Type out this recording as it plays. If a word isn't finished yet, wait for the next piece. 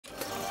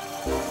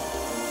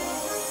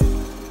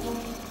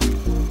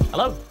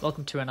Hello,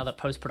 welcome to another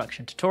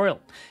post-production tutorial.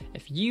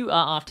 If you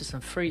are after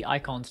some free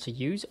icons to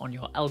use on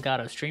your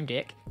Elgato Stream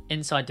Deck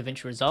inside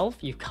DaVinci Resolve,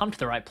 you've come to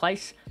the right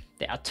place.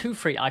 There are 2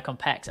 free icon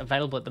packs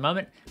available at the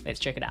moment. Let's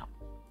check it out.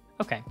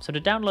 Okay, so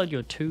to download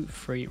your 2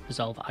 free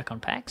Resolve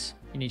icon packs,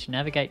 you need to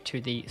navigate to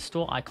the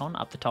store icon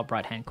up the top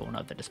right-hand corner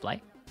of the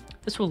display.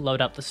 This will load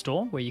up the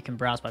store where you can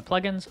browse by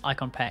plugins,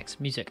 icon packs,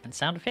 music, and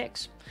sound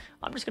effects.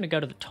 I'm just going to go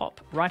to the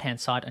top right-hand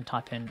side and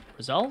type in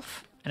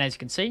Resolve. And as you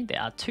can see,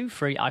 there are 2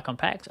 free icon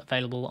packs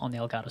available on the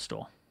Elgato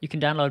Store. You can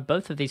download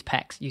both of these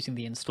packs using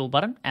the install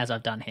button, as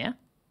I've done here.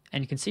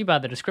 And you can see by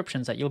the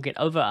descriptions that you'll get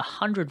over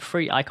 100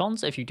 free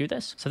icons if you do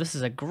this. So this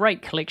is a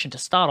great collection to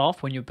start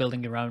off when you're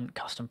building your own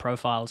custom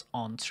profiles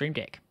on Stream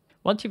Deck.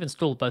 Once you've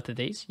installed both of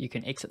these, you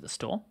can exit the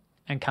store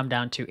and come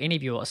down to any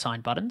of your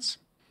assigned buttons.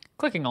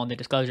 Clicking on the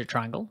disclosure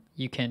triangle,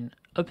 you can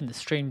open the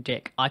Stream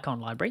Deck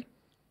icon library.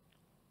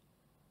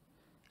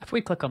 If we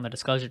click on the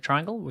disclosure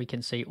triangle, we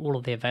can see all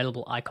of the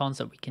available icons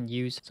that we can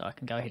use. So I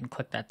can go ahead and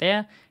click that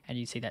there, and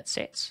you see that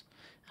sets.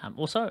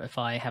 Also, if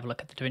I have a look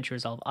at the DaVinci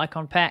Resolve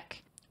icon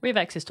pack, we have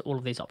access to all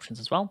of these options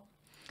as well.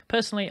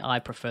 Personally, I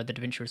prefer the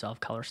DaVinci Resolve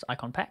Colourist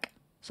icon pack,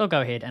 so I'll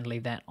go ahead and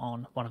leave that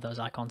on one of those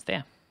icons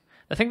there.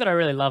 The thing that I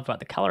really love about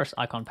the Colourist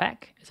icon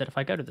pack is that if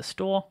I go to the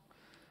store,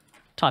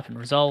 type in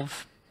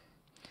Resolve,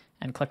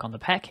 and click on the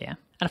pack here,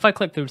 and if I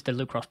click through to the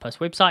Lucross Post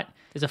website,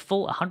 there's a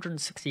full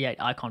 168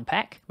 icon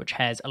pack, which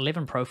has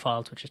 11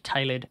 profiles, which is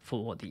tailored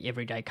for the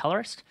everyday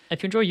colorist.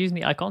 If you enjoy using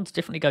the icons,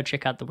 definitely go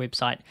check out the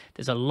website.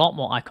 There's a lot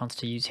more icons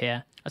to use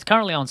here. It's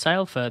currently on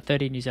sale for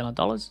 30 New Zealand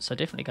dollars, so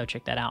definitely go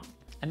check that out.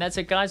 And that's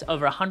it, guys.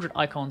 Over 100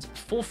 icons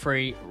for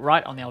free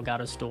right on the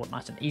Elgato Store,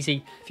 nice and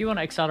easy. If you want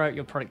to accelerate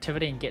your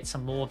productivity and get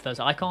some more of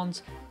those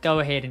icons, go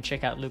ahead and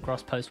check out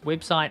Lucross Post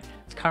website.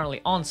 It's currently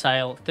on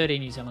sale, 30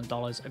 New Zealand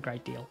dollars, a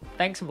great deal.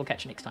 Thanks, and we'll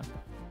catch you next time.